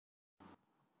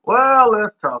Well,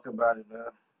 let's talk about it, man.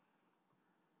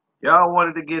 Y'all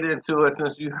wanted to get into it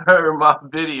since you heard my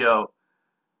video.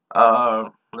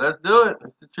 Let's do it.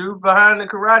 It's the truth behind the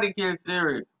Karate Kid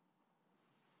series.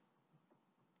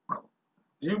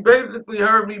 You basically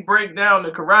heard me break down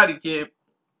the Karate Kid,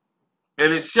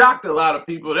 and it shocked a lot of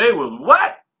people. They was,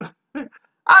 what?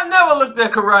 I never looked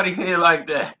at Karate Kid like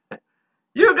that.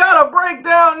 You gotta break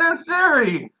down this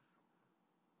series.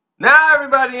 Now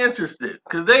everybody interested,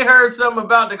 because they heard something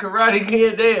about the Karate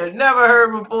Kid they had never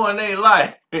heard before in their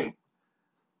life. The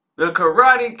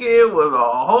Karate Kid was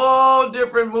a whole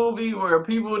different movie where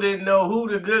people didn't know who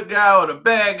the good guy or the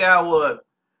bad guy was.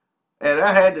 And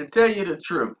I had to tell you the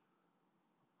truth.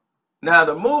 Now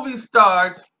the movie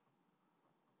starts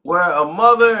where a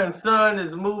mother and son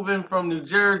is moving from New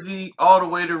Jersey all the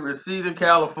way to Reseda,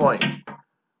 California.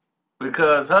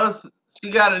 Because she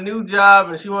got a new job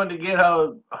and she wanted to get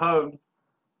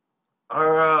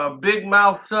her big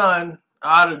mouth son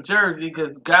out of Jersey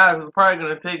because guys is probably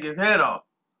going to take his head off.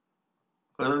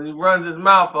 Because he runs his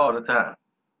mouth all the time.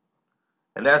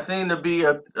 And that seemed to be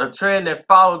a trend that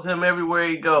follows him everywhere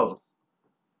he goes.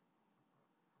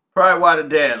 Probably why the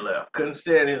dad left. Couldn't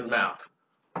stand his mouth.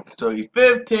 So he's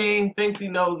 15, thinks he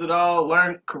knows it all,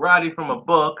 learned karate from a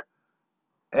book,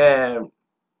 and,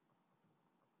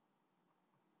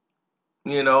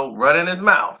 running his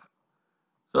mouth.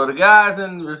 So the guys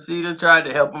in Reseda tried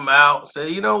to help him out.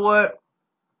 Said, you know what?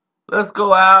 Let's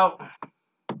go out.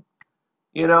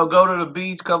 Go to the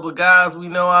beach. Couple of guys we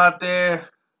know out there.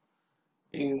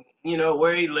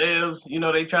 Where he lives.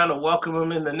 They trying to welcome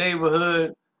him in the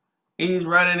neighborhood. He's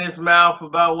running his mouth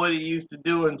about what he used to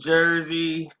do in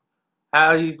Jersey,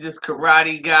 how he's this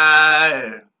karate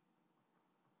guy,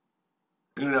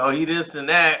 and, he this and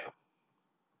that.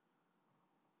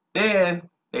 Then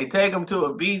they take him to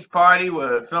a beach party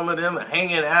where some of them are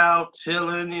hanging out,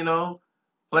 chilling,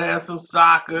 playing some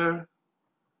soccer,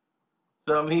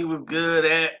 something he was good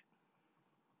at.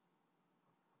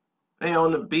 They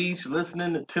on the beach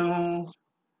listening to tunes.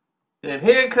 Then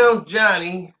here comes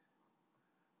Johnny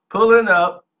pulling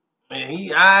up, and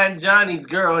he eyeing Johnny's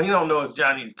girl. He don't know it's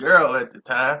Johnny's girl at the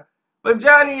time. But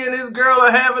Johnny and his girl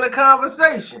are having a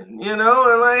conversation, and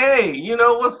like, hey,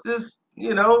 what's this,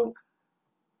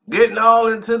 getting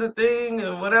all into the thing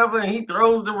and whatever. And he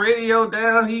throws the radio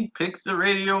down. He picks the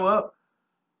radio up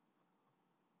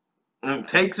and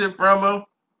takes it from her.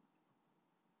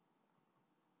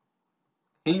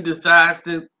 He decides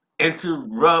to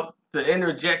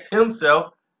interject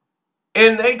himself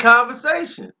in a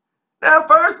conversation. Now,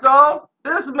 first off,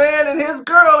 this man and his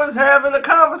girl is having a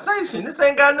conversation. This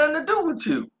ain't got nothing to do with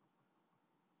you.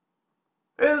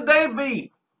 It's they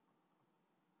beef.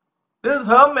 This is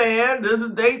her man. This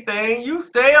is their thing. You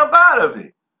stay up out of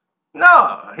it.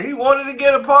 No, he wanted to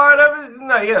get a part of it.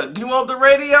 No, yeah, you want the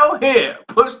radio? Here,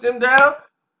 pushed him down.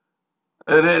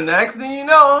 And then next thing you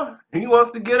know, he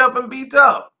wants to get up and beat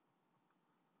up.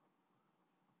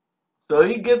 So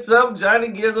he gets up, Johnny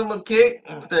gives him a kick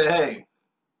and said, hey,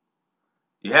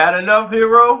 you had enough,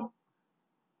 hero?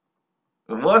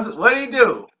 And what'd he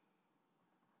do?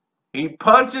 He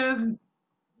punches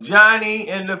Johnny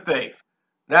in the face.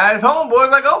 Now his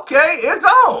homeboy's like, okay, it's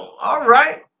on. All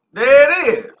right, there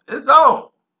it is. It's on.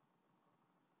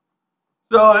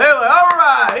 So they're like, all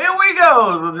right, here we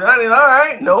go. So Johnny's, all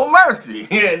right, no mercy.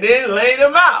 And then laid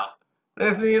him out.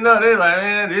 Next thing you know, they're like,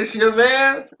 man, this your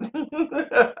man's?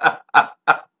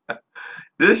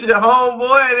 This your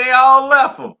homeboy? And they all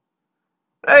left him.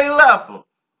 They left him.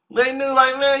 They knew,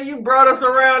 like, man, you brought us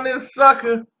around this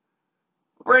sucker.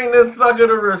 Bring this sucker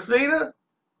to Reseda.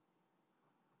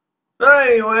 So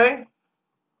anyway,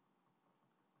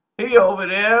 he over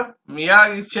there.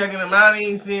 Miyagi's checking him out. He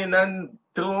ain't seeing nothing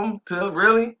to him,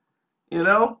 really,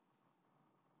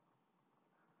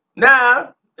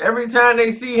 Now, every time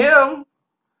they see him,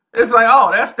 it's like,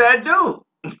 oh, that's that dude.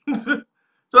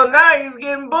 So now he's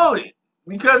getting bullied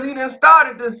because he done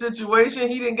started this situation.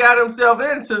 He done got himself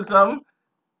into something.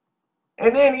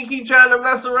 And then he keep trying to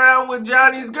mess around with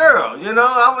Johnny's girl.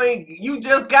 I mean, you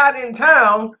just got in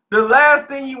town. The last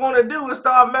thing you want to do is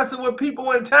start messing with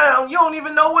people in town. You don't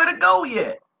even know where to go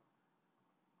yet.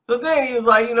 So then he was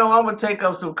like, I'm going to take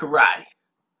up some karate.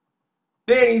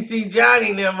 Then he see Johnny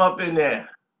and them up in there.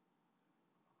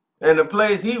 And the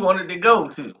place he wanted to go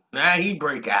to. Now he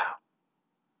break out.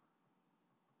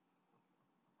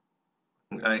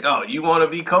 Like, oh, you want to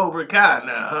be Cobra Kai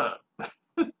now,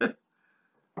 huh?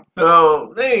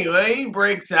 So anyway, he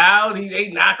breaks out. They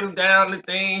knock him down the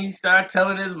thing. He starts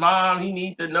telling his mom he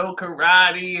needs to know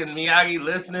karate, and Miyagi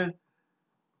listening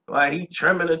while he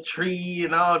trimming a tree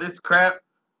and all this crap.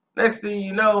 Next thing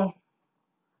you know,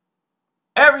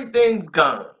 everything's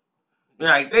gone.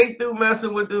 Like, they through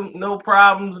messing with them, no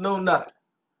problems, no nothing.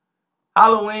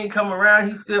 Halloween come around,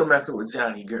 he still messing with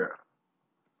Johnny girl.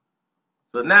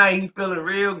 So now he feeling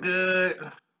real good.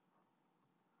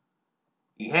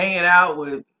 He hanging out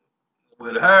with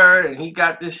her, and he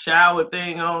got this shower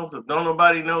thing on, so don't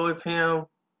nobody know it's him.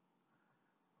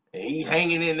 And he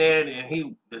hanging in there, and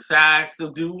he decides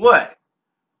to do what?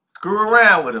 Screw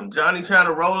around with him. Johnny trying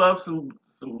to roll up some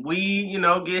weed, you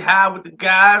know, get high with the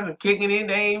guys and kicking it.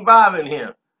 They ain't bothering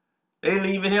him. They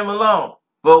leaving him alone.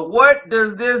 But what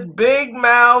does this big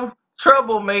mouth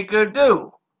troublemaker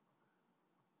do?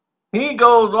 He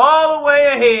goes all the way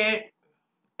ahead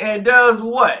and does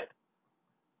what?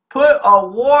 Put a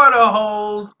water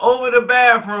hose over the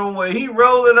bathroom where he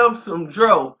rolling up some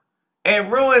dro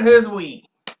and ruin his weed.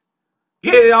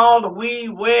 Get all the weed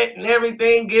wet and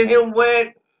everything, get him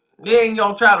wet, then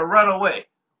gonna try to run away.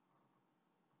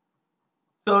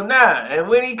 So now, and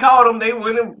when he caught him,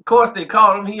 of course they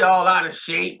caught him, he all out of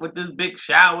shape with this big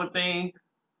shower thing.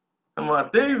 I'm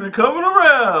like, things are coming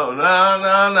around.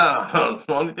 No.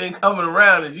 The only thing coming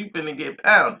around is you finna get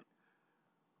pounded.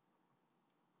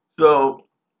 So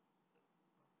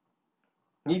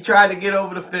he tried to get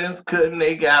over the fence, couldn't.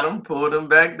 They got him, pulled him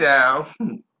back down,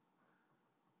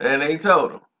 and they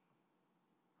told him,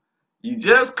 you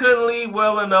just couldn't leave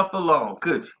well enough alone,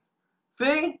 could you?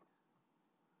 See?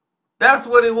 That's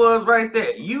what it was right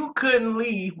there. You couldn't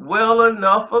leave well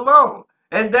enough alone.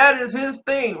 And that is his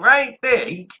thing right there.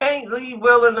 He can't leave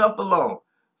well enough alone.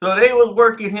 So they was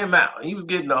working him out. He was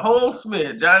getting the whole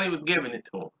smear. Johnny was giving it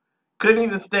to him. Couldn't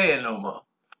even stand no more.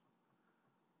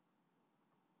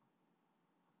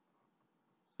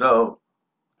 So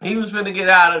he was finna get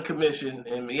out of commission,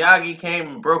 and Miyagi came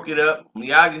and broke it up.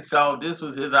 Miyagi saw this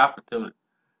was his opportunity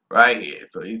right here.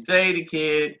 So he saved the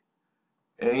kid,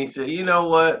 and he said, you know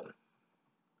what?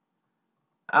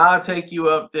 I'll take you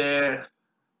up there,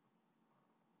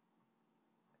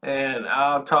 and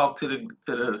I'll talk to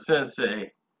the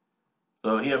sensei,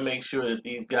 so he'll make sure that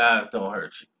these guys don't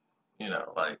hurt you. You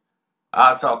know, like,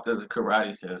 I'll talk to the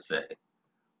karate sensei.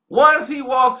 Once he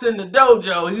walks in the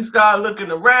dojo, he started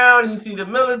looking around. He see the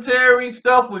military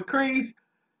stuff with Kreese.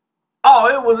 Oh,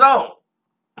 it was on.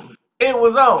 It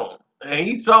was on. And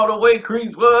he saw the way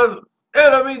Kreese was.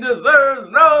 Enemy deserves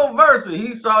no mercy.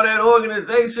 He saw that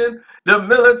organization, the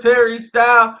military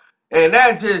style, and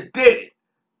that just did it.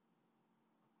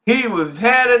 He was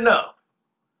had enough.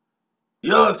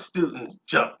 Your students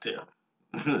jumped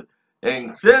him.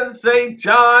 And Sensei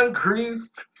John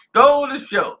Kreese stole the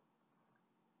show.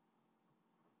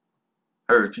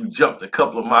 Heard you jumped a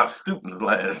couple of my students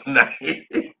last night.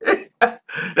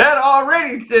 That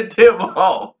already sent him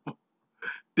off.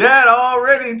 That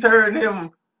already turned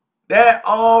him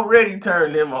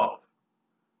off.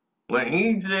 When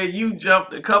he said you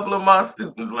jumped a couple of my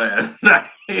students last night.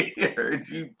 Heard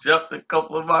you jumped a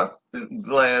couple of my students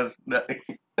last night.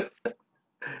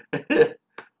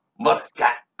 Must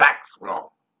got backs wrong.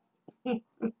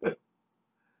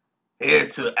 Here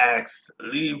to ask,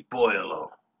 leave boy alone.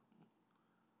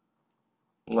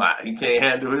 Why? He can't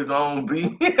handle his own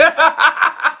beat.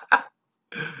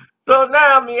 So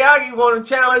now Miyagi want to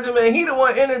challenge him, and he the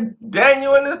one entered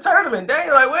Daniel in this tournament.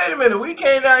 Daniel like, wait a minute, we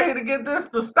came down here to get this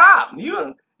to stop. You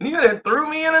done threw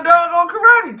me in a doggone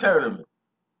karate tournament.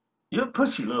 You a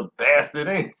pushy little bastard,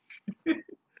 ain't you?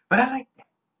 But I like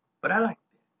that.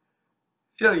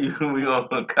 Show you who we gonna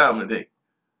accommodate.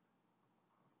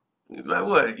 He's like,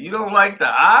 what? You don't like the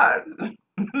odds?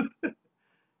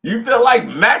 You feel like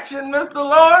matching Mr.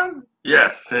 Lawrence?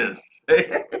 Yes,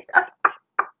 Sensei.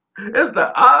 It's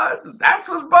the odds. That's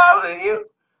what's bothering you?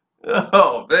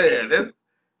 Oh, man. This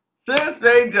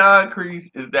Sensei John Kreese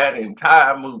is that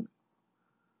entire movie.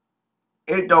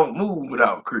 It don't move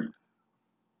without Kreese.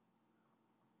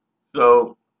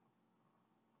 So,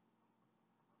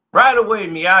 right away,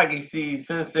 Miyagi sees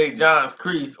Sensei John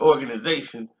Kreese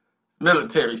organization,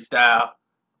 military style.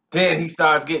 Then he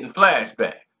starts getting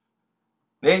flashbacks.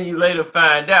 Then you later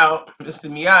find out Mr.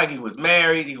 Miyagi was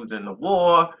married. He was in the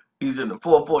war. He's in the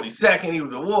 442nd. He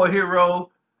was a war hero.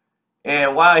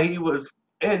 And while he was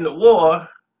in the war,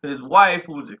 his wife,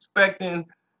 who was expecting,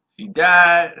 she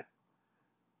died,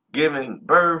 giving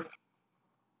birth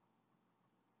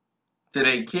to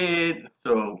their kid.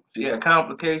 So she had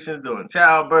complications during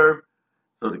childbirth.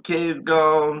 So the kid's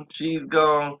gone, she's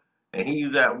gone, and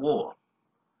he's at war.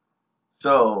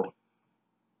 So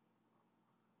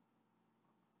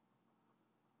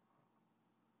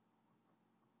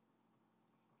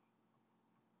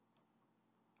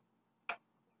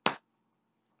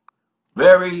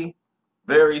very,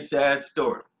 very sad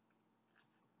story.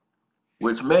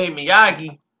 Which made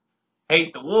Miyagi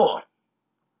hate the war.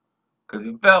 because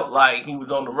he felt like he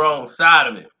was on the wrong side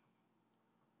of it.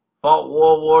 Fought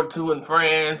World War II in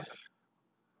France,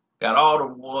 got all the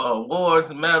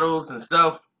awards, medals, and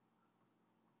stuff.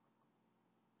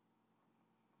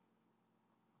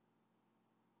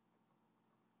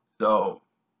 So,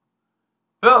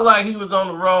 felt like he was on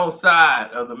the wrong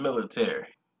side of the military.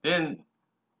 Didn't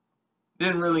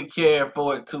really care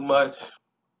for it too much.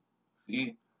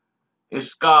 It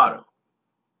scarred him.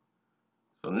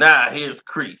 So now here's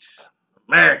Kreese,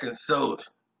 American soldier.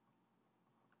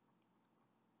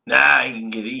 Now he can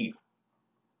get even.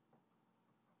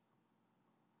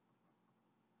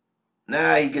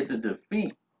 Now he get to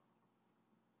defeat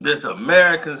this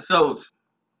American soldier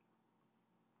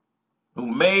who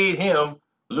made him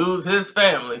lose his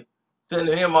family,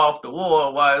 sending him off to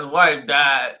war while his wife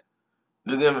died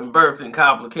to giving birth and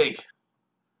complications.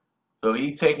 So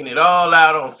he's taking it all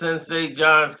out on Sensei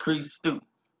John's Kreese students.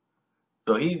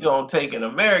 So he's going to take an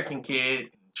American kid,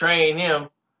 train him,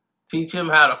 teach him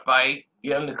how to fight,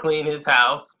 get him to clean his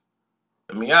house.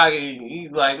 And Miyagi,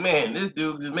 he's like, man, this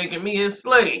dude is making me his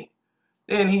slave.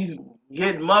 Then he's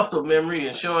getting muscle memory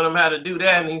and showing him how to do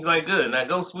that. And he's like, good, now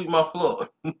go sweep my floor.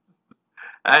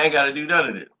 I ain't got to do none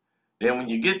of this. Then when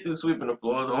you get through sweeping the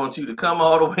floors, I want you to come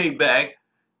all the way back.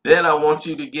 Then I want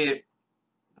you to get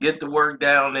the work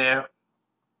down there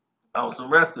on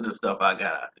some rest of the stuff I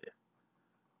got out there.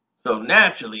 So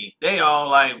naturally, they all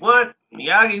like, what?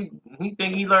 Miyagi, he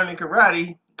think he learning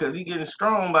karate because he getting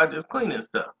strong by just cleaning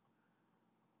stuff.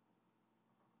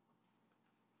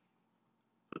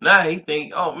 So now he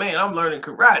think, oh man, I'm learning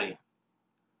karate.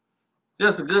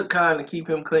 Just a good kind to keep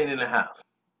him cleaning the house,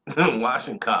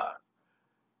 washing cars.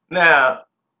 Now,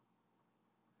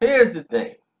 here's the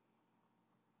thing.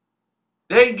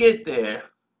 They get there.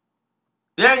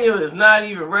 Daniel is not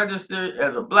even registered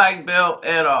as a black belt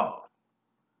at all.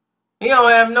 He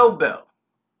don't have no belt.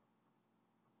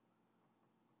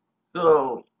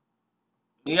 So,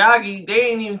 Miyagi,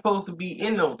 they ain't even supposed to be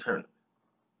in no tournament.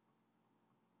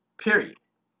 Period.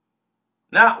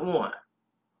 Not one.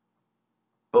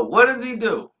 But what does he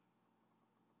do?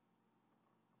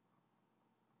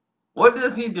 What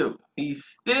does he do? He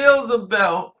steals a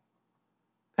belt,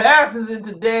 passes it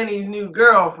to Danny's new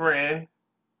girlfriend,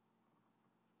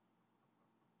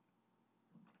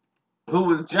 who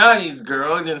was Johnny's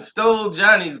girl, and then stole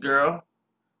Johnny's girl,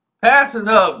 passes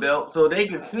her a belt so they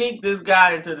can sneak this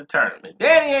guy into the tournament.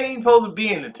 Danny ain't even supposed to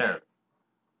be in the tournament.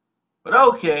 But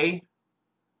okay,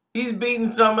 he's beating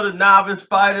some of the novice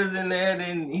fighters in there,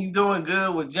 and he's doing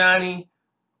good with Johnny.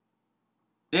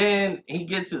 Then he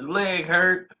gets his leg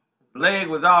hurt. His leg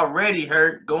was already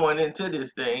hurt going into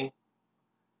this thing.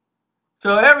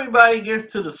 So everybody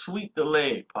gets to the sweep the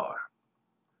leg part.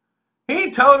 He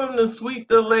told him to sweep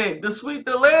the leg. The sweep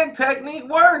the leg technique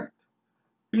worked.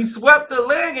 He swept the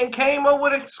leg and came up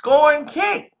with a scoring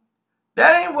kick.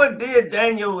 That ain't what did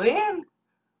Daniel in.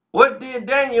 What did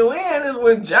Daniel in is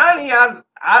when Johnny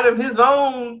out of his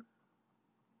own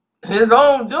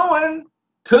doing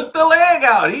took the leg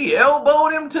out. He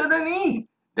elbowed him to the knee.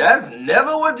 That's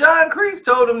never what John Kreese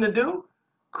told him to do.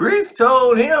 Kreese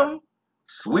told him,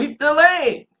 sweep the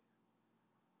leg.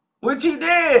 Which he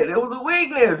did. It was a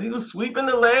weakness. He was sweeping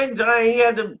the leg. Johnny, he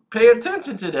had to pay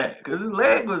attention to that because his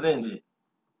leg was injured.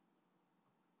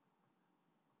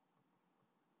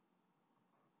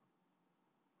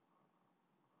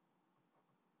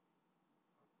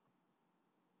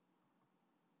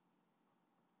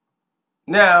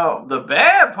 Now, the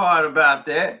bad part about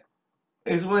that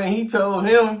is when he told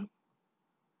him,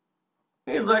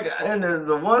 he's like, and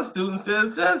the one student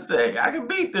says, Sensei, I can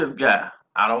beat this guy.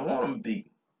 I don't want him beat.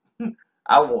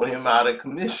 I want him out of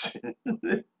commission.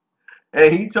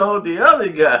 And he told the other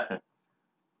guy,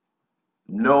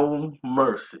 no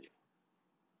mercy.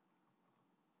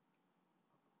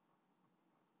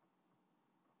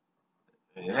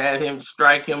 And had him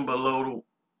strike him below.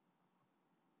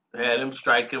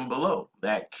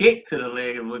 That kick to the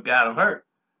leg is what got him hurt.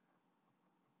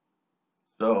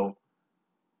 So,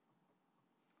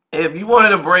 if you wanted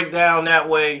to break down that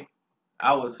way,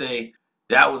 I would say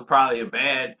that was probably a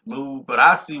bad move, but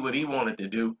I see what he wanted to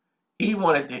do. He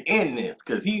wanted to end this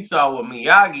because he saw what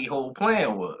Miyagi's whole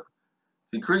plan was.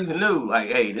 See, Kreese knew, like,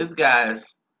 hey, this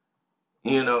guy's,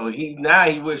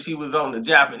 he wish he was on the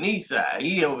Japanese side.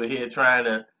 He over here trying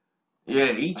to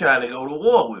go to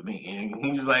war with me. And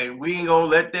he was like, we ain't gonna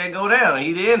let that go down.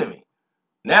 He the enemy.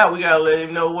 Now we gotta let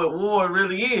him know what war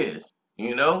really is.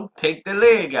 Take the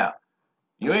leg out.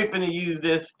 You ain't finna use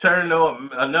this turn on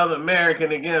another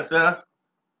American against us.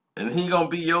 And he gonna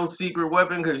be your secret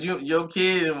weapon because your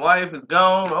kid and wife is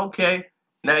gone. Okay.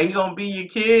 Now he gonna be your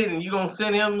kid and you gonna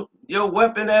send him your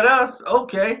weapon at us?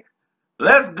 Okay.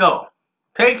 Let's go.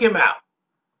 Take him out.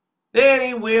 Then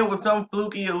he win with some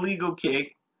fluky illegal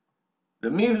kick. The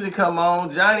music come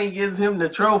on. Johnny gives him the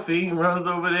trophy. He runs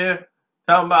over there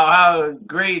talking about how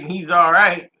great and he's all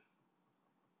right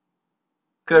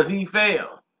because he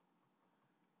failed.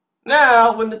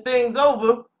 Now, when the thing's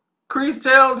over, Kreese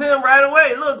tells him right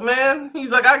away, look, man, he's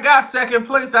like, I got second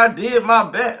place. I did my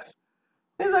best.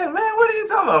 He's like, man, what are you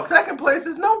talking about? Second place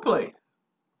is no place.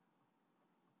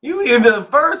 You either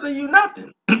first or you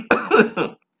nothing.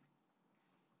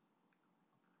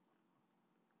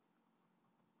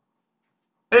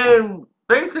 And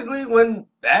basically, when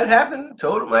that happened,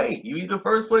 told him, hey, you either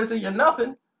first place or you're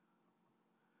nothing.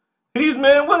 He's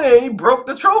man winning. He broke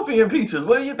the trophy in pieces.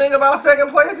 What do you think about second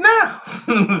place now?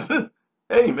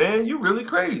 Hey, man, you really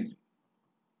crazy.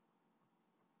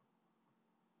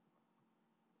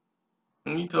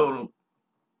 And he told him,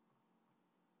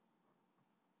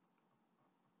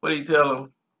 what did he tell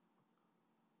him?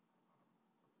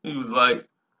 He was like,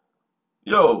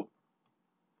 yo,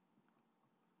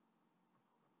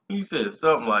 he said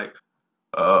something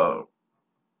uh,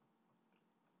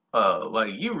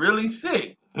 like, you really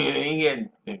sick. And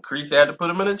Kreese had to put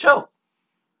him in a choke.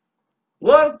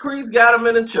 Once Kreese got him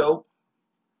in a choke,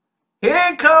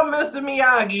 here come Mr.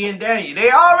 Miyagi and Daniel.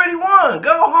 They already won.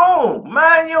 Go home.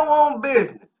 Mind your own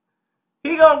business.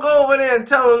 He gonna go over there and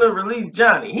tell him to release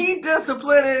Johnny. He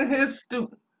disciplining his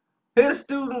student. His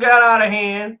student got out of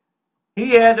hand.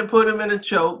 He had to put him in a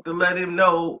choke to let him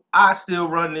know I still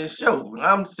run this show.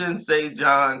 I'm Sensei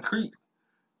John Kreese.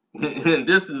 And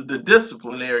this is the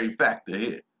disciplinary factor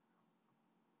here.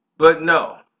 But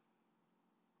no.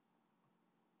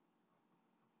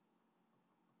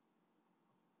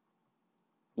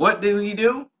 What did he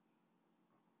do?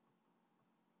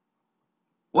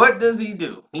 What does he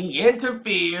do? He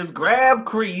interferes, grab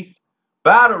Kreese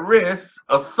by the wrist,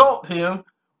 assault him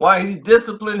while he's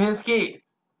disciplining his kids.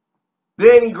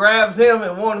 Then he grabs him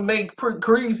and want to make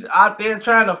Kreese out there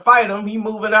trying to fight him. He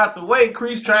moving out the way.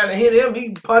 Kreese trying to hit him.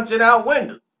 He punching out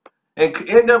windows and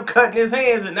end up cutting his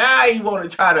hands. And now he want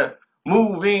to try to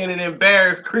move in and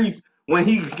embarrass Kreese when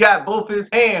he got both his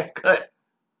hands cut.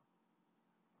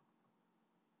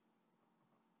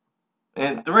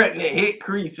 And threaten to hit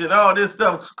Kreese and all this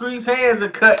stuff. Kreese's hands are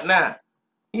cut now.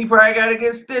 He probably got to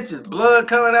get stitches. Blood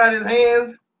coming out his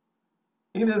hands.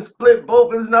 He done split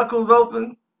both his knuckles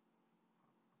open.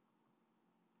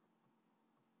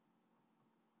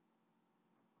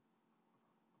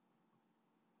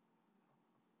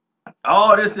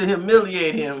 All this to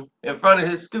humiliate him in front of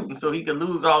his students so he could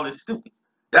lose all his students.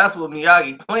 That's what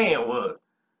Miyagi's plan was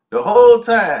the whole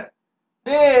time.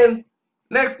 Then,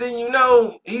 next thing you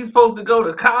know, he's supposed to go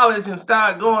to college and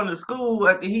start going to school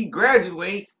after he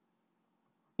graduate.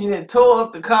 He done tore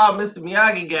up the car Mr.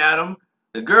 Miyagi got him.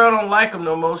 The girl don't like him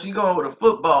no more. She going with a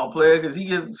football player because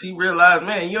she realized,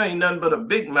 man, you ain't nothing but a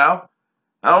big mouth.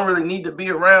 I don't really need to be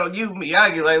around you.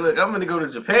 Miyagi like, look, I'm going to go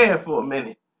to Japan for a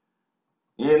minute.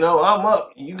 You know, I'm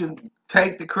up. You can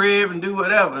take the crib and do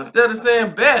whatever. Instead of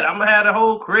saying, bet, I'm going to have the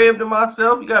whole crib to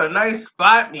myself. You got a nice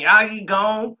spot. Miyagi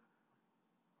gone.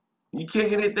 You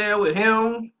kicking it there with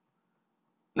him.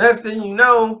 Next thing you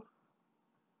know,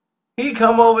 he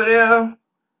come over there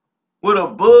with a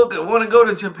book and want to go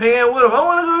to Japan with him. I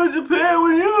want to go to Japan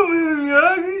with you, Mr.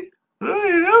 Miyagi. I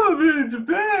ain't never been to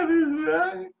Japan, Mr.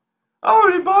 Miyagi. I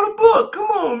already bought a book. Come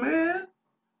on, man.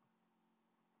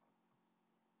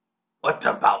 What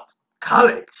about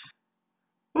college?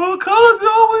 Well, college will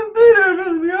always be there,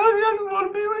 Mr. Miyagi. I just want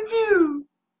to be with you.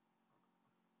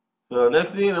 So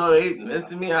next thing you know,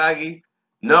 Mr. Miyagi,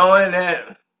 knowing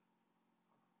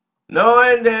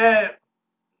that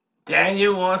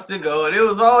Daniel wants to go, and it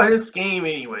was all his scheme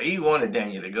anyway. He wanted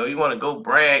Daniel to go. He wanted to go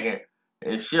brag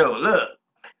and show, look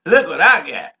what I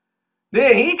got.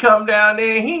 Then he come down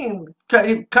there, and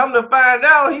he come to find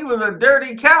out he was a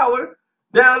dirty coward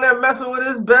down there messing with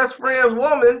his best friend's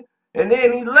woman, and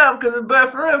then he left because his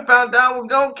best friend found out was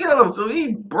going to kill him, so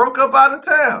he broke up out of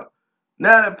town.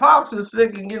 Now that Pops is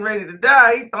sick and getting ready to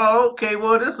die, he thought, okay,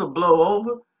 well, this will blow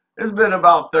over. It's been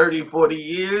about 30, 40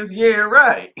 years. Yeah,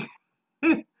 right.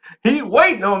 He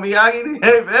waiting on Miyagi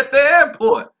at the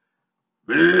airport.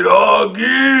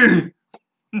 Miyagi!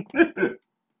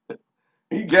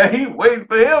 He waiting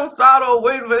for him. Sato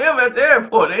waiting for him at the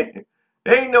airport.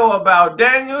 They know about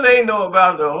Daniel. They know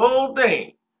about the whole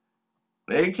thing.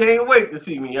 They can't wait to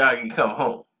see Miyagi come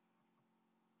home.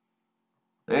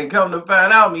 And come to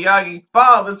find out, Miyagi's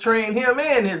father trained him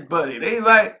and his buddy. They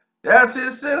like, that's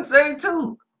his sensei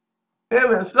too.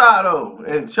 Him and Sato.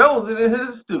 And Chosen is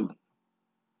his student.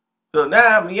 So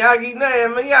now Miyagi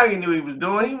knew what he was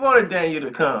doing. He wanted Daniel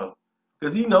to come.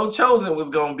 Because he know Chosen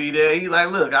was going to be there. He like,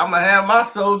 look, I'm going to have my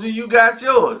soldier, you got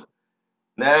yours.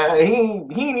 Now, he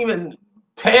ain't even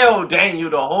tell Daniel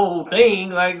the whole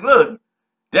thing. Like, look,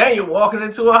 Daniel walking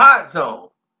into a hot zone.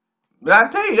 But I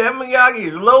tell you, that Miyagi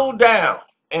is low down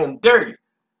and dirty.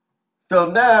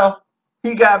 So now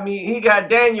he got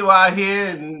Daniel out here,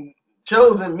 and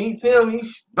Chosen meets him.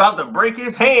 He's about to break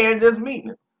his hand just meeting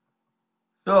him.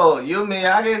 So you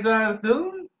Miyagi-san's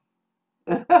student?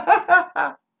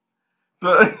 So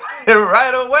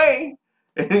right away,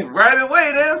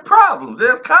 there's problems,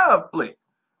 there's conflict.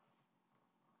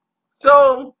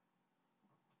 So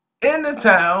in the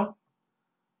town,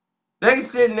 they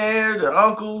sitting there, the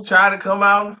uncle try to come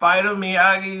out and fight him.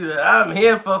 Miyagi, I'm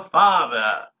here for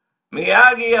father.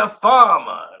 Miyagi a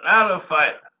farmer, not a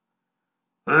fighter.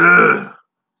 Ugh,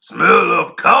 smell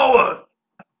of coward.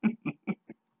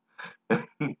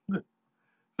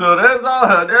 So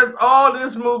that's all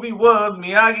this movie was.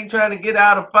 Miyagi trying to get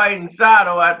out of fighting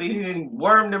Sato after he didn't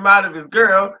wormed him out of his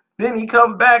girl. Then he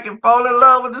come back and fall in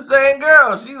love with the same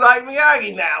girl. She like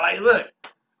Miyagi now. Like, look,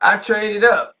 I traded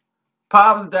up.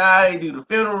 Pops died, they do the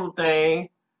funeral thing.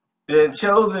 Then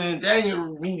Chosen and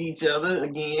Daniel meet each other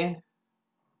again.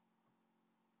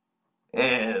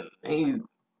 And he's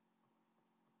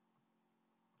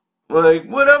like,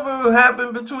 whatever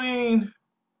happened between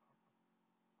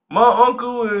my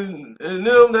uncle and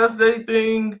them, that's their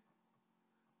thing.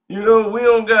 You know, we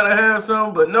don't gotta have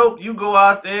some, but nope, you go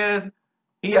out there,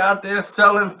 he out there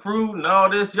selling fruit and all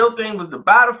this. Your thing was to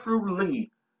buy the fruit and leave.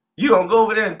 You gonna go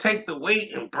over there and take the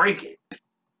weight and break it.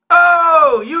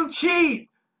 Oh, you cheat.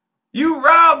 You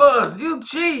rob us. You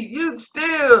cheat. You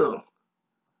steal.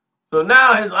 So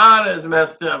now his honor is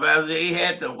messed up after he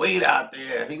had the weight out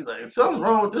there. He's like, something's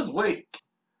wrong with this weight.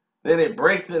 Then it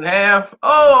breaks in half.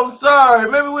 Oh, I'm sorry.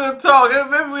 Maybe we'll talk.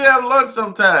 Maybe we have lunch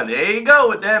sometime. There you go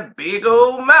with that big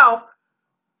old mouth.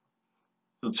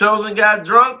 So Chosen got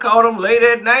drunk, caught him late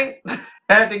at night,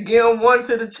 had to give him one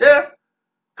to the chest.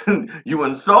 You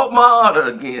insult my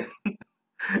honor again,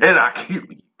 and I kill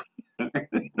you.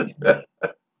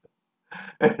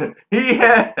 he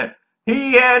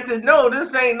had to know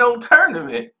this ain't no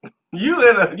tournament. You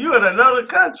in another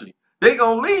country. They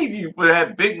gonna leave you for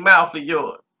that big mouth of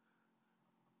yours.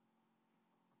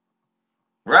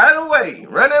 Right away,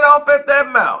 running off at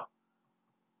that mouth.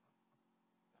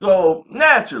 So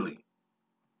naturally,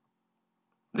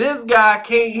 this guy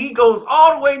can't, he goes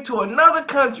all the way to another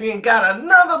country and got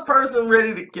another person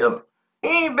ready to kill him. He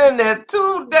ain't been there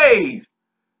 2 days.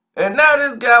 And now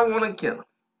this guy wanna kill him.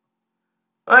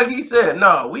 Like he said,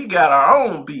 no, we got our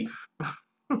own beef.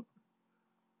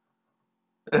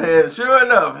 And sure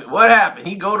enough, what happened?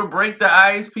 He go to break the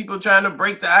ice. People trying to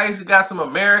break the ice. He got some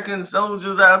American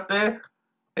soldiers out there.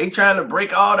 They trying to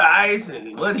break all the ice,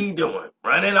 and what he doing?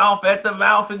 Running off at the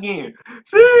mouth again.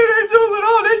 See, they doing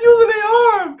all. They using their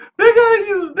arm. They gotta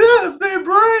use this, their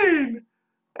brain.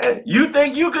 And you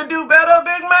think you could do better,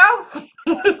 Big Mouth?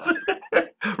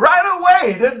 Right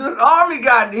away, the army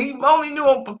guy. He only knew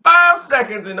him for 5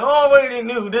 seconds, and the only way they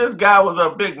knew this guy was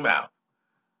a Big Mouth.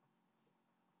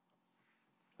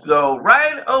 So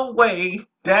right away,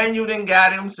 Daniel then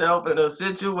got himself in a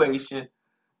situation,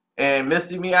 and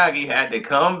Mr. Miyagi had to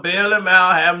come bail him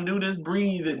out, have him do this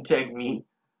breathing technique,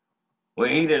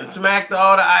 when he done smacked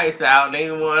all the ice out, and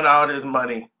they won all this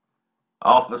money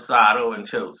off of Sato and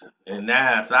Chosen. And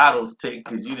now Sato's ticked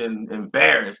because you done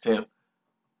embarrassed him.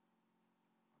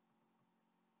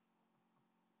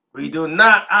 We do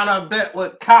not honor bet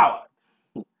with coward.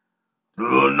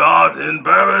 Do not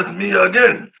embarrass me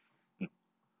again.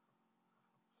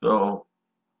 So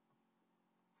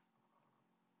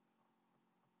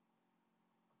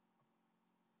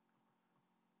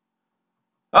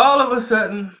all of a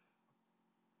sudden,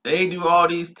 they do all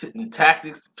these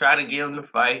tactics to try to get him to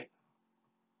fight.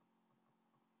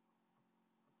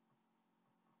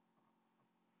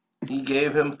 He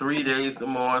gave him 3 days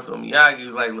tomorrow, so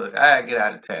Miyagi's like, look, I gotta get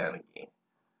out of town again.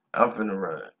 I'm finna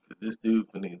run. Cause this dude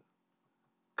finna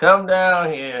come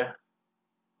down here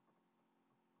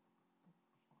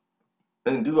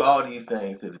and do all these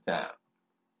things to the town.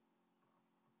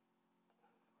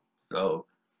 So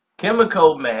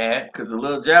Kimiko mad, cause the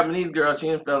little Japanese girl, she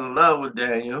ain't fell in love with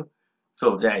Daniel.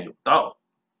 So Daniel thought.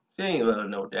 She ain't love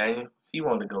no Daniel. She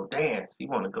wanna go dance. She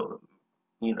wanna go to,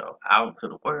 out to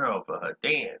the world for her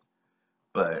dance.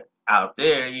 But out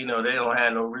there, they don't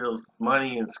have no real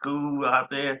money in school out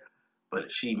there. But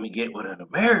if she get with an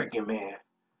American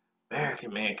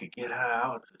man could get her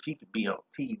out so she could be on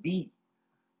TV.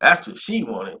 That's what she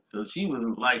wanted. So she was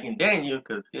liking Daniel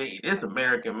because, hey, this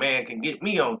American man can get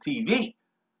me on TV.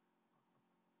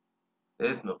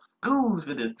 There's no schools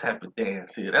for this type of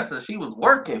dance here. That's what she was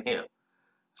working him.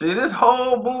 See, this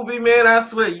whole movie, man, I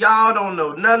swear, y'all don't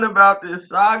know nothing about this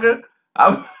saga.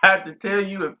 I'm gonna have to tell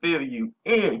you and fill you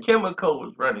in. Chemical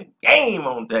was running game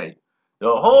on Daniel. The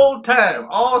whole time,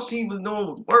 all she was doing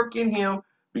was working him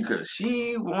because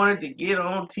she wanted to get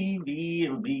on TV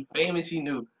and be famous. She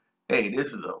knew, hey,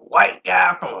 this is a white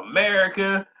guy from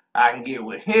America. I can get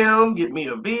with him, get me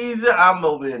a visa. I'm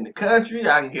over in the country.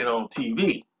 I can get on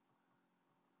TV.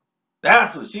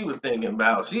 That's what she was thinking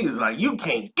about. She was like, you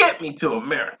can't get me to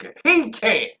America. He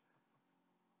can't.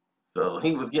 So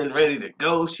he was getting ready to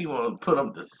go. She wanted to put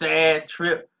him the sad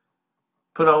trip,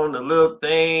 put on the little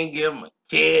thing, give him a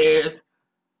kiss,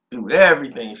 do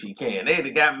everything she can. They'd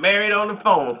have got married on the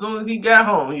phone. As soon as he got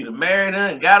home, he'd have married her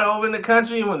and got over in the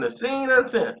country and wouldn't have seen her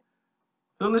since. As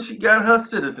soon as she got her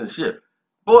citizenship.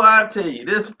 Boy, I tell you,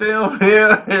 this film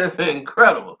here is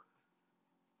incredible.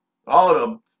 All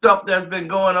the stuff that's been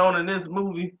going on in this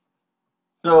movie.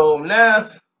 So now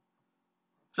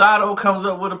Sato comes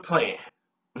up with a plan.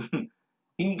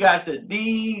 He got the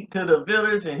deed to the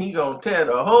village and he gonna tear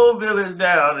the whole village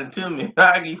down until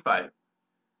Miyagi fights.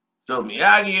 So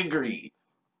Miyagi agrees.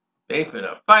 They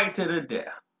finna fight to the death.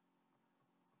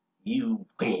 You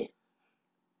win.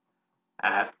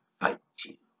 I fight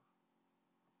you.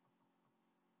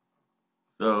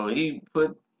 So he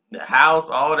put the house,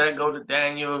 all that go to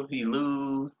Daniel if he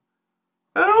lose.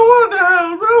 I don't want the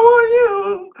house, I want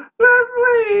you. Let's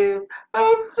leave.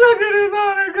 I'm sick of this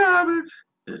honor garbage.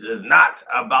 This is not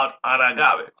about honor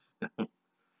garbage.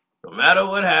 No matter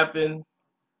what happened,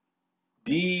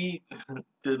 deed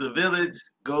to the village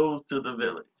goes to the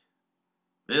village.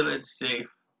 Village safe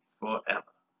forever.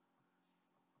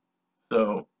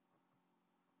 So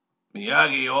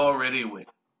Miyagi already went.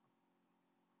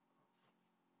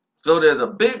 So there's a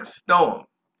big storm.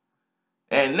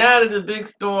 And now that the big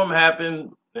storm happened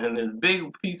and this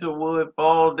big piece of wood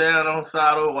falls down on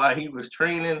Sato while he was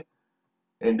training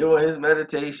and doing his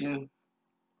meditation,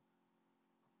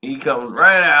 he comes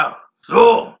right out.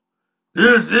 So,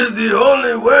 this is the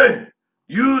only way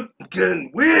you can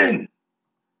win.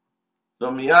 So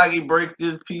Miyagi breaks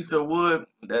this piece of wood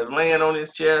that's laying on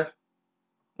his chest,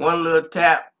 one little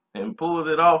tap, and pulls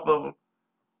it off of him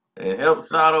and helps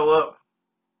Sato up.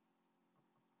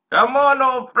 Come on,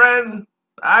 old friend.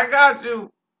 I got you.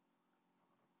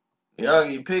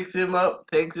 Miyagi picks him up,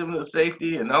 takes him to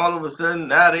safety, and all of a sudden,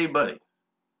 now they buddies.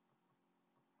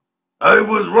 I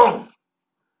was wrong.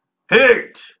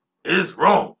 Hate is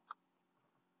wrong.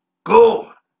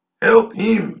 Go help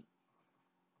him.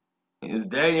 Is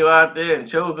Daniel out there and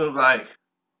Chosen's like,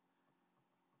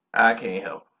 I can't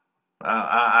help.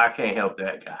 I can't help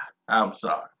that guy. I'm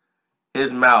sorry.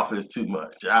 His mouth is too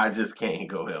much. I just can't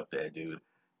go help that dude.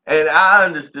 And I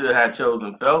understood how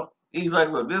Chosen felt. He's like,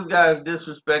 look, this guy's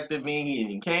disrespected me.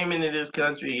 He came into this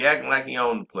country. He acting like he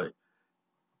owned the place.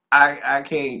 I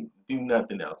can't do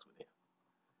nothing else with him.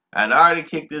 And I already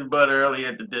kicked his butt early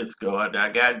at the disco. I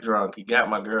got drunk. He got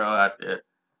my girl out there.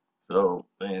 So,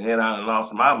 and then I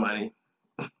lost my money.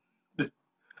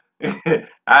 I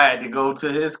had to go to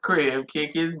his crib,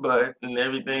 kick his butt, and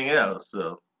everything else.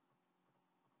 So,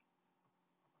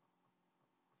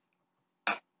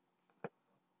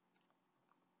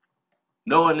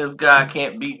 knowing this guy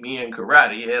can't beat me in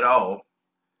karate at all,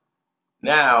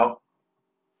 now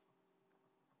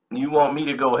you want me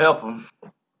to go help him.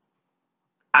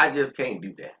 I just can't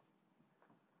do that.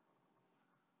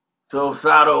 So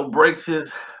Sato breaks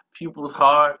his pupil's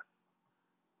heart.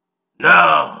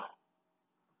 Now,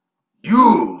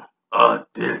 you are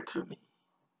dead to me.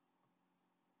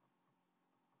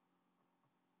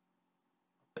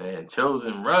 And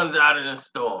Chosen runs out in a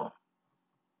storm.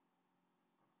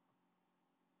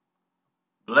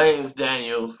 Blames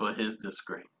Daniel for his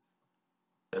disgrace.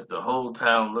 As the whole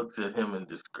town looks at him in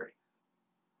disgrace.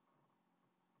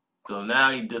 So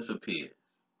now he disappears.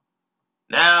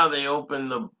 Now they open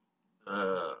the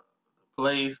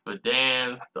place for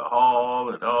dance, the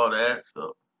hall, and all that.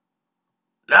 So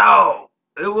now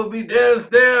it will be dance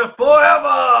there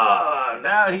forever.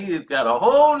 Now he has got a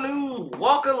whole new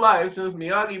walk of life since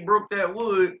Miyagi broke that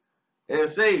wood and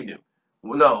saved him.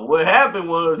 Well, no, what happened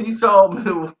was he saw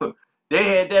they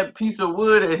had that piece of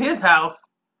wood at his house,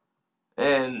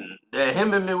 and that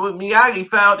him and Miyagi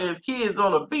found his kids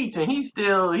on the beach, and he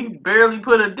barely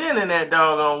put a dent in that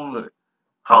doggone wood.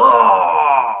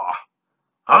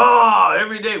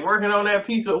 Every day working on that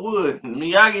piece of wood.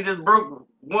 Miyagi just broke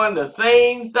one the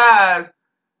same size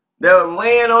that was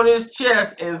laying on his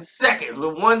chest in seconds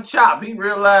with one chop. He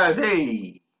realized,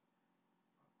 hey,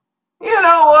 you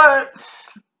know what?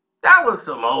 That was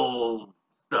some old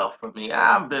stuff for me.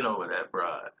 I've been over that,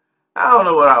 bro. I don't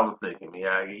know what I was thinking,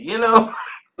 Miyagi.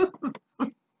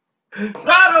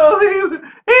 Sato,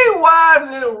 he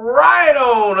wised right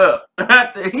on up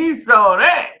after he saw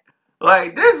that.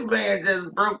 Like, this man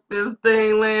just broke this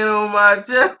thing laying on my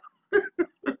chest,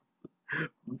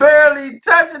 barely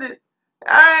touching it.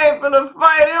 I ain't finna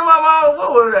fight him.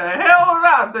 What the hell was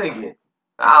I thinking?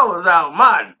 I was out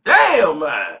my damn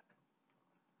mind.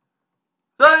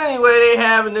 So anyway, they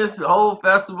having this whole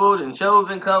festival, and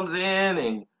Chosen comes in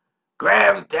and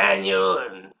grabs Daniel,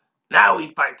 and now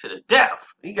we fight to the death.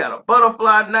 He got a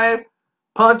butterfly knife,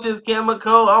 punches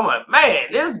Chemical. I'm like, man,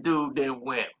 this dude then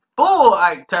went full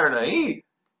Ike Turner. He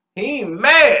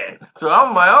mad. So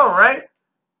I'm like, all right.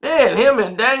 Then him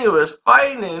and Daniel is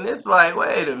fighting, and it's like,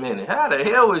 wait a minute, how the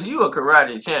hell was you a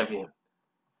karate champion?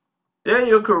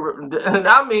 Daniel,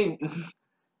 I mean,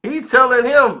 he's telling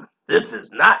him, this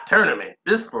is not tournament.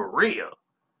 This for real.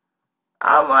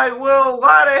 I'm like, well,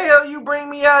 why the hell you bring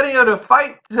me out here to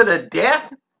fight to the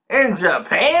death in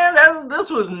Japan? This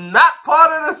was not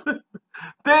part of this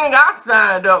thing I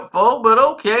signed up for, but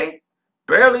okay.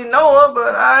 Barely know her,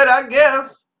 but alright, I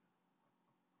guess.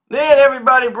 Then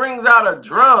everybody brings out a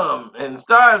drum and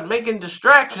starts making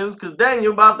distractions because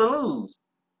Daniel about to lose.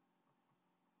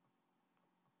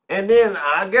 And then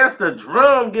I guess the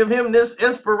drum give him this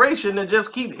inspiration to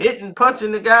just keep hitting,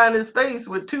 punching the guy in his face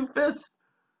with 2 fists.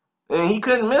 And he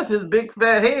couldn't miss his big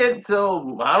fat head,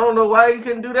 so I don't know why he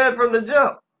couldn't do that from the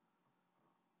jump.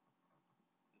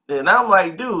 And I'm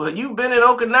like, dude, you've been in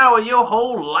Okinawa your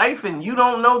whole life and you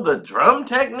don't know the drum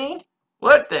technique?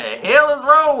 What the hell is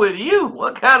wrong with you?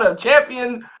 What kind of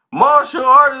champion martial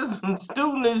artist and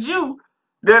student is you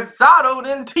that Sato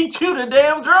didn't teach you the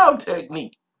damn drum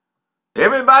technique?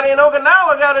 Everybody in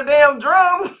Okinawa got a damn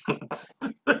drum.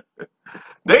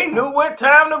 They knew what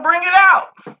time to bring it out.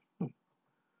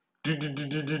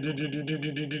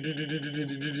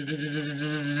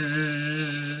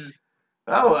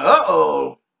 I was like,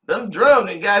 uh-oh. Them drums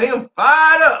that got him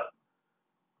fired up.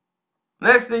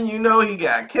 Next thing you know, he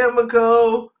got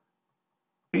Chemical.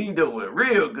 He doing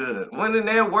real good. Went in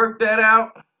there, worked that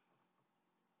out.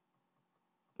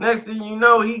 Next thing you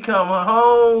know, he come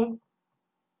home.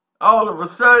 All of a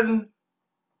sudden,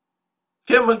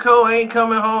 Chemical ain't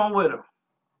coming home with him.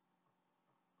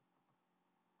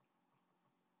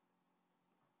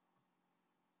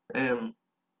 And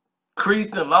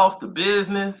Kreese done lost the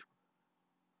business.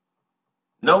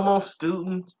 No more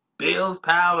students. Bills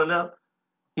piling up.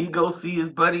 He go see his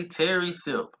buddy Terry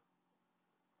Silver.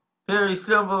 Terry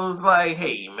Silver was like,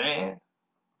 hey, man.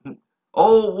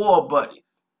 Old war buddies.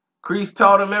 Kreese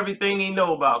taught him everything he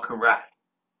know about karate.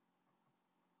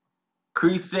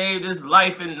 Kreese saved his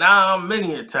life in Nam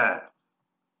many a time.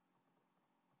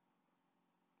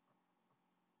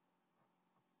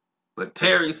 But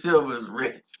Terry Silver's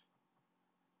rich.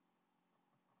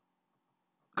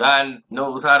 God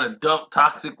knows how to dump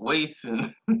toxic waste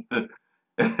and,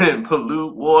 and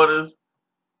pollute waters.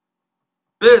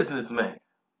 Businessman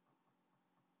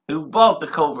who bought the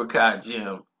Cobra Kai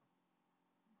gym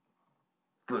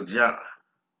for John.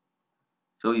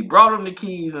 So he brought him the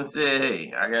keys and said,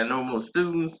 hey, I got no more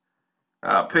students.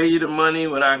 I'll pay you the money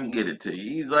when I can get it to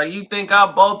you. He's like, you think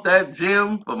I bought that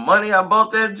gym for money? I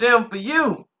bought that gym for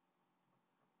you.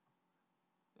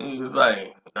 And he was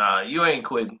like, nah, you ain't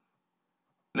quitting.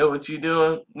 Know what you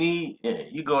doing? Yeah,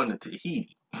 you going to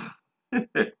Tahiti.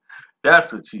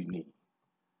 That's what you need.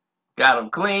 Got him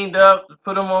cleaned up,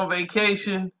 put him on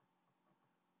vacation,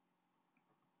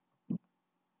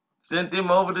 sent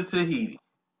him over to Tahiti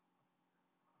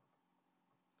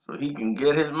so he can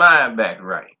get his mind back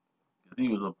right. Because he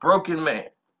was a broken man.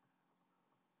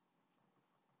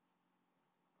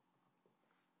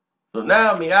 So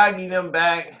now Miyagi them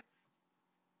back.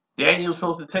 Daniel's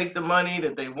supposed to take the money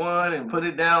that they won and put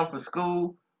it down for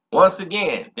school. Once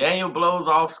again, Daniel blows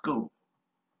off school.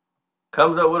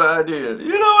 Comes up with an idea.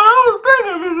 You know, I was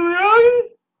thinking, Mr. Miyagi,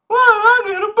 why don't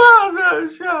I get a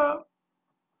bonsai shop?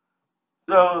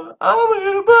 So I'm gonna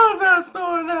get a bonsai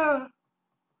store now.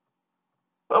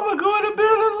 I'm gonna go into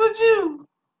business with you.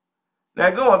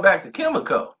 Now going back to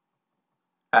Chemical.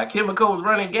 How Chemical was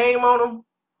running game on him.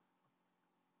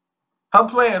 Her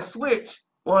plan switched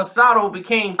once Sato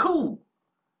became cool.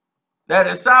 Now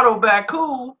that Sato back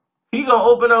cool, he gonna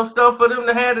open up stuff for them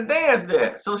to have to dance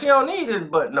there. So she don't need his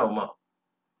butt no more.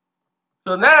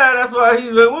 So now that's why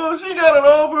he's like, well, she got an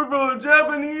offer for a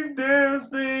Japanese dance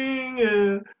thing,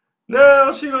 and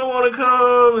now she don't want to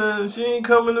come, and she ain't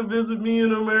coming to visit me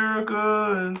in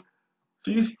America, and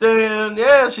she's staying.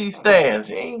 Yeah, she's staying.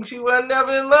 She wasn't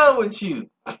never in love with you.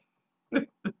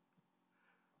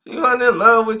 She wasn't in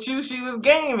love with you. She was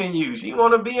gaming you. She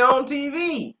want to be on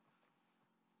TV.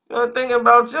 You're thinking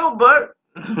about your butt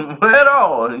at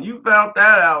all, and you found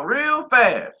that out real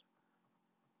fast.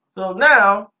 So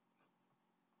now,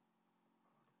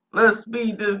 let's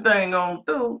speed this thing on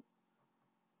through.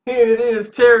 Here it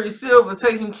is, Terry Silver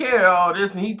taking care of all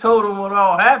this, and he told him what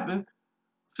all happened.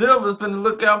 Silver's gonna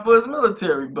look out for his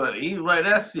military buddy. He's like,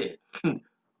 that's it.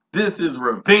 This is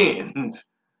revenge.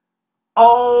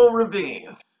 All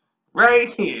revenge. Right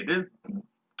here. This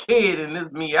kid and this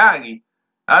Miyagi,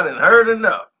 I done heard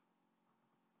enough.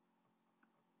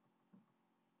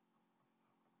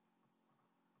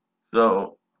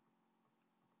 So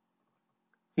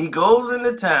he goes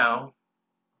into town,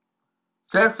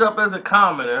 sets up as a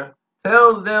commoner,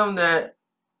 tells them that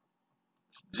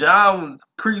John's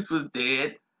priest was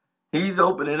dead. He's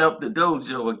opening up the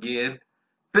dojo again.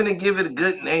 Finna give it a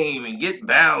good name and get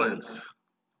balance.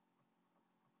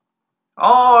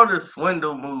 All the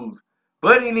swindle moves.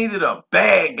 But he needed a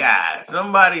bad guy.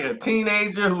 Somebody, a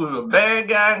teenager who was a bad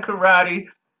guy in karate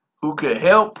who could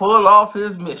help pull off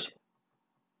his mission.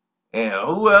 And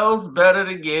who else better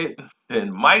to get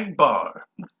than Mike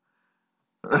Barnes?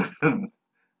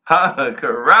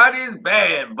 Karate's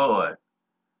bad boy.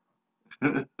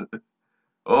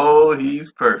 Oh,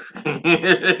 he's perfect.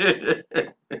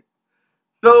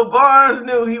 So Barnes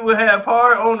knew he would have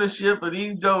hard ownership of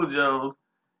these dojos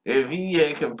if he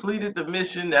had completed the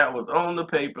mission that was on the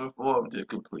paper for him to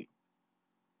complete.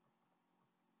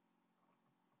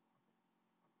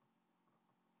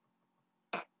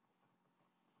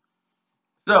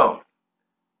 So,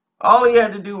 all he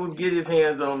had to do was get his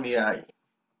hands on Miyagi.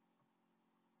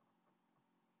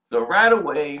 So right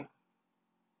away,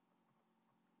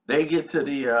 they get to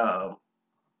the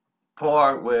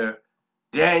part where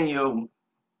Daniel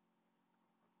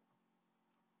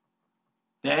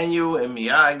and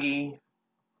Miyagi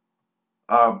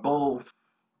are both,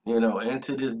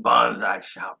 into this bonsai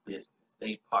shop business.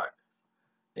 They partners.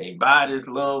 They buy this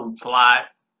little plot,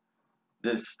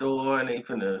 this store, and they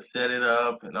finna set it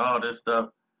up and all this stuff.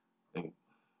 And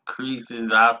Kreese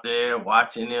is out there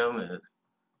watching him, and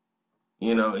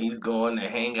he's going to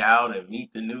hang out and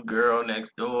meet the new girl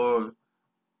next door.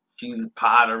 She's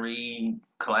pottery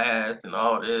class and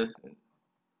all this, and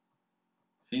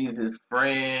she's his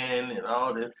friend and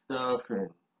all this stuff, and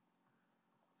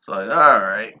it's like, all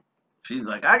right. She's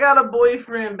like, I got a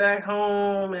boyfriend back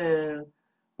home, and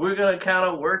we're gonna kind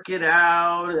of work it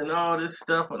out and all this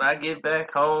stuff when I get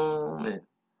back home, and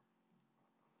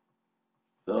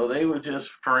so they were just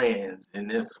friends in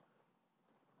this.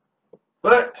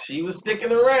 But she was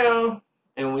sticking around,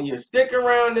 and when you stick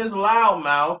around this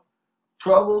loudmouth,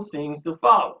 trouble seems to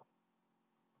follow.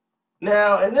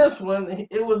 Now, in this one,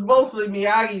 it was mostly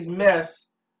Miyagi's mess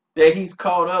that he's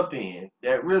caught up in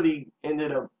that really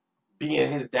ended up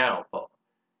being his downfall.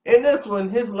 In this one,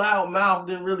 his loud mouth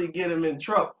didn't really get him in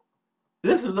trouble.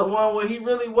 This is the one where he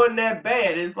really wasn't that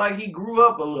bad. It's like he grew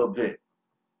up a little bit.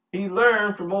 He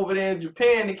learned from over there in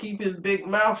Japan to keep his big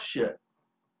mouth shut.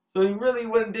 So he really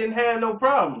didn't have no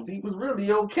problems. He was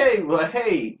really okay. But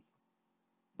hey,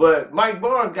 but Mike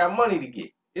Barnes got money to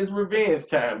get. It's revenge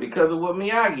time because of what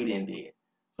Miyagi did.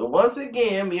 So once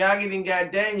again, Miyagi done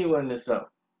got Daniel into something.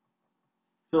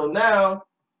 So now,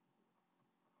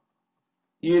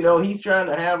 he's trying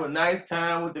to have a nice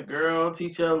time with the girl,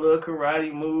 teach her a little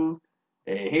karate move.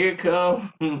 And here comes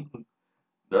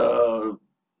the,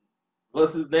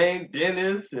 what's his name?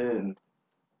 Dennis and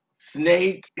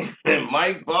Snake and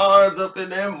Mike Barnes up in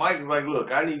there. Mike's like,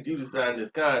 look, I need you to sign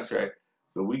this contract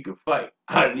so we can fight.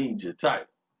 I need your title.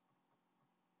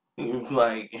 He was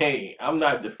like, hey, I'm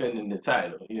not defending the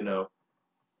title,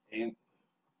 And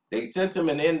they sent him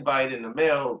an invite in the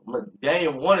mail.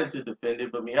 Daniel wanted to defend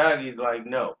it, but Miyagi's like,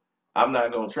 no, I'm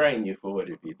not going to train you for it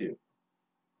if you do.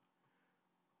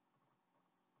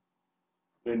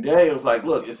 And Daniel's like,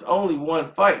 look, it's only one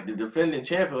fight. The defending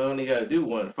champion only got to do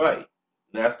one fight.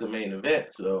 That's the main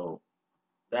event. So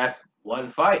that's one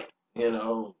fight.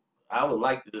 I would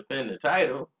like to defend the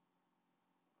title.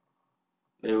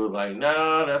 They were like,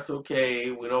 no, that's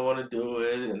okay. We don't want to do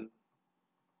it. And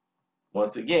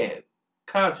once again,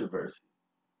 controversy.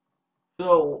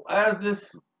 So as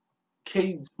this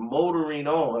keeps motoring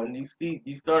on,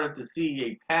 you started to see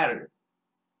a pattern.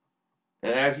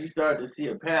 And as you start to see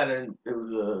a pattern, there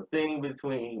was a thing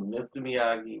between Mr.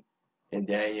 Miyagi and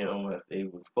Daniel unless they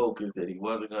was focused that he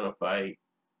wasn't going to fight.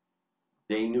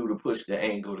 They knew to push the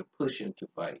angle to push him to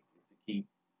fight, to keep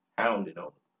pounding on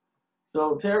him.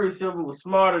 So Terry Silver was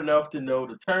smart enough to know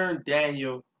to turn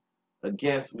Daniel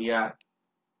against Miyagi,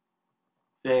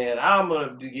 saying, I'm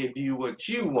going to give you what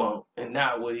you want and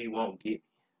not what he won't give you.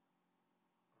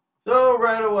 So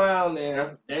right around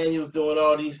there, Daniel's doing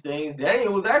all these things.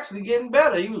 Daniel was actually getting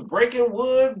better. He was breaking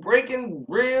wood, breaking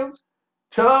ribs,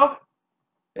 tough.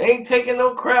 Ain't taking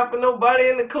no crap from nobody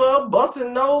in the club,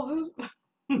 busting noses.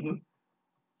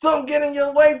 Something get in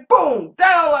your way, boom,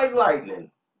 down like lightning.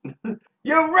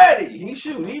 You're ready.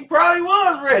 He probably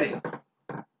was ready.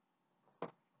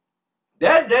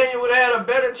 That Daniel would have had a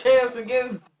better chance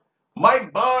against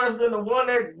Mike Barnes than the one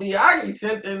that Miyagi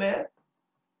sent in there.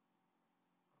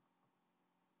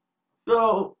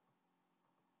 So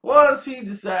once he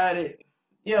decided,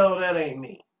 that ain't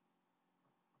me.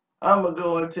 I'm going to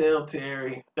go and tell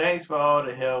Terry, thanks for all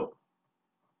the help,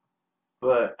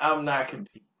 but I'm not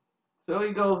competing. So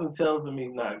he goes and tells him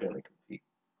he's not going to compete.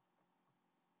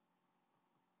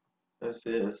 And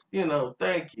says,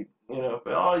 thank you,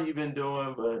 for all you've been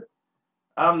doing, but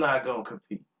I'm not going to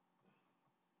compete.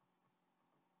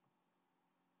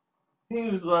 He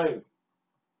was like,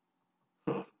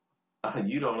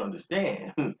 you don't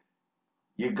understand.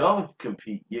 You're going to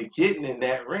compete. You're getting in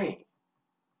that ring.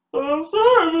 Oh, I'm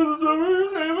sorry, Mr. Summers.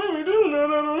 You can't make me do that.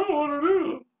 I don't know what to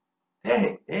do.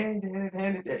 Dang.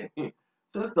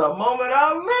 Since the moment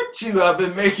I met you, I've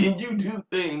been making you do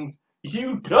things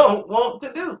you don't want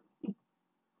to do.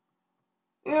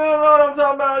 You know what I'm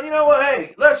talking about? You know what?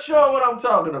 Hey, let's show him what I'm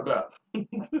talking about.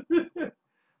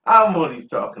 I know what he's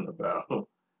talking about.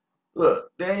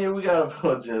 Look, Daniel, we got a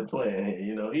bunch of plan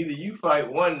here. Either you fight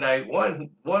one night, one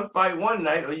fight one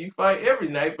night, or you fight every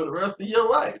night for the rest of your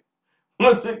life.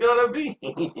 What's it gonna be?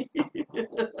 What's it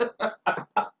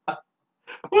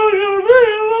gonna be?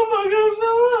 I'm not gonna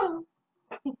show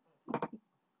up.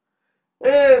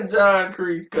 And John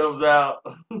Kreese comes out.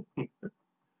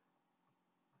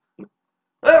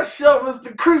 Let's show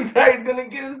Mr. Kreese how he's gonna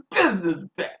get his business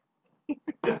back.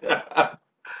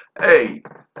 Hey,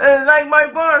 and like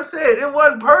Mike Barnes said, it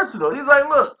wasn't personal. He's like,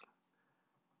 look,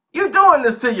 you're doing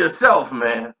this to yourself,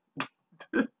 man.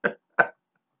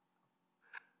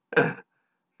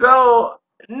 So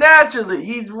naturally,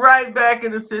 he's right back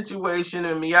in the situation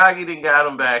and Miyagi done got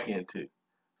him back into.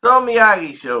 So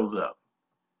Miyagi shows up,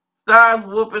 starts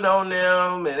whooping on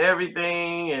them and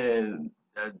everything and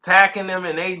attacking them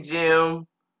in their gym.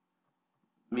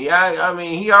 He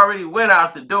already went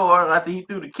out the door after he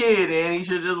threw the kid in. He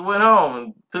should just went home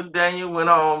and took Daniel, went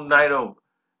home, night over.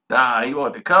 Nah, he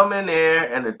wanted to come in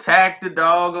there and attack the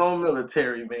doggone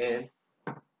military, man.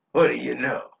 What do you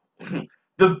know?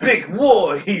 The big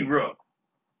war hero.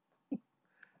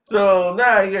 So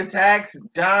now he attacks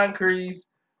John Kreese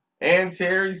and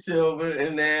Terry Silver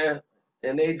in their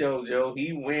dojo.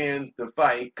 He wins the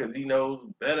fight because he knows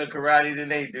better karate than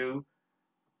they do.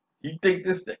 You think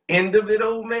this the end of it,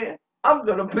 old man? I'm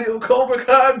gonna build Cobra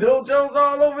Kai dojos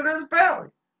all over this valley.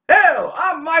 Hell,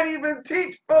 I might even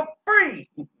teach for free.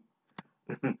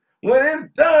 When it's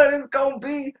done, it's gonna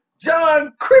be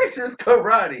John Kreese's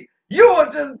karate. You'll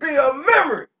just be a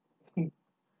memory. And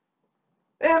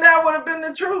that would have been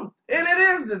the truth. And it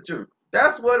is the truth.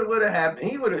 That's what would have happened.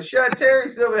 He would have shut, Terry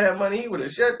Silver had money, he would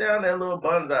have shut down that little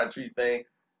bonsai tree thing.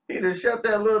 He'd have shut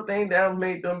that little thing down,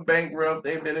 made them bankrupt.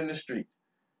 They've been in the streets.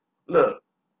 Look,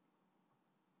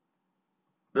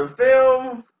 the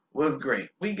film was great.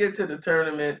 We get to the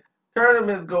tournament.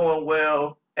 Tournament's going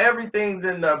well. Everything's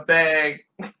in the bag.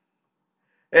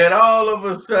 And all of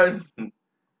a sudden,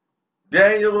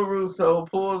 Daniel LaRusso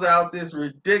pulls out this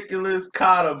ridiculous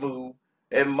kata move.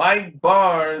 And Mike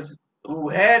Barnes, who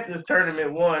had this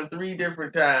tournament won 3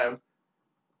 different times,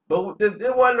 but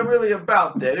it wasn't really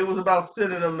about that. It was about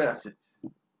sending a message.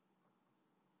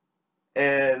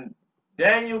 And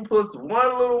Daniel puts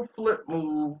one little flip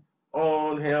move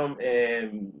on him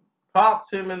and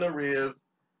pops him in the ribs,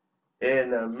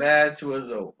 and the match was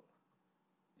over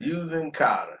using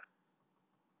kata.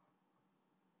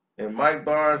 And Mike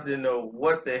Barnes didn't know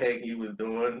what the heck he was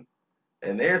doing.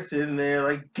 And they're sitting there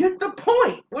like, get the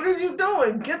point. What are you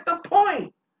doing? Get the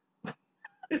point.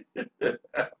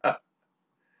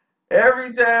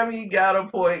 Every time he got a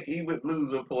point, he would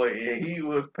lose a point. And he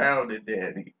was pounded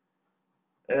Danny.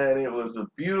 And it was a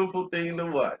beautiful thing to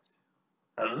watch.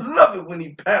 I love it when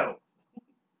he pounds.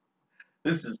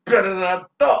 This is better than I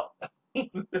thought.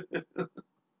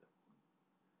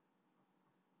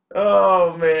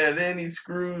 Oh, man. Then he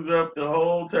screws up the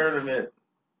whole tournament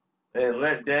and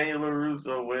let Daniel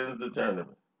LaRusso wins the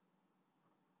tournament.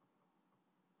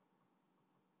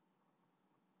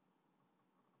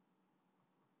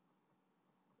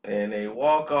 And they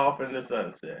walk off in the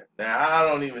sunset. Now, I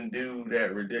don't even do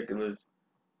that ridiculous,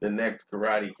 the next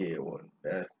Karate Kid one.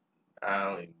 I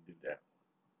don't even do that.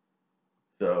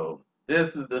 So,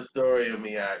 this is the story of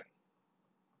Miyagi.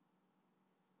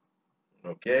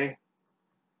 Okay?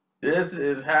 This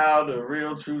is how the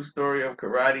real true story of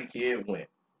Karate Kid went.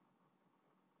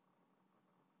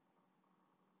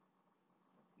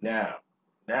 Now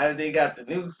that they got the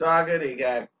new saga, they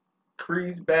got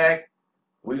Kreese back,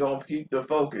 we gonna keep the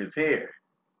focus here.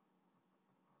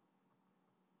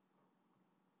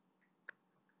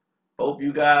 Hope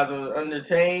you guys are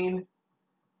entertained.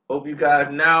 Hope you guys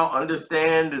now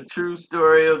understand the true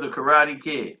story of the Karate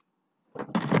Kid.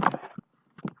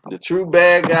 The true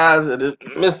bad guys are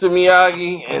Mr.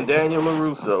 Miyagi and Daniel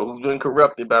LaRusso, who's been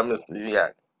corrupted by Mr.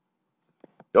 Miyagi.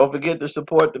 Don't forget to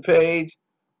support the page.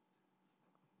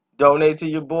 Donate to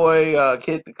your boy.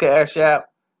 Hit the Cash App,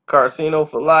 Carcino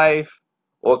for Life,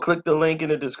 or click the link in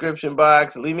the description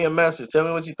box. Leave me a message. Tell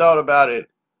me what you thought about it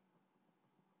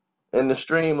in the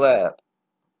stream lab.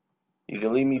 You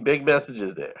can leave me big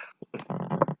messages there.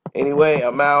 Anyway,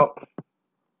 I'm out.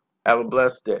 Have a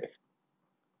blessed day.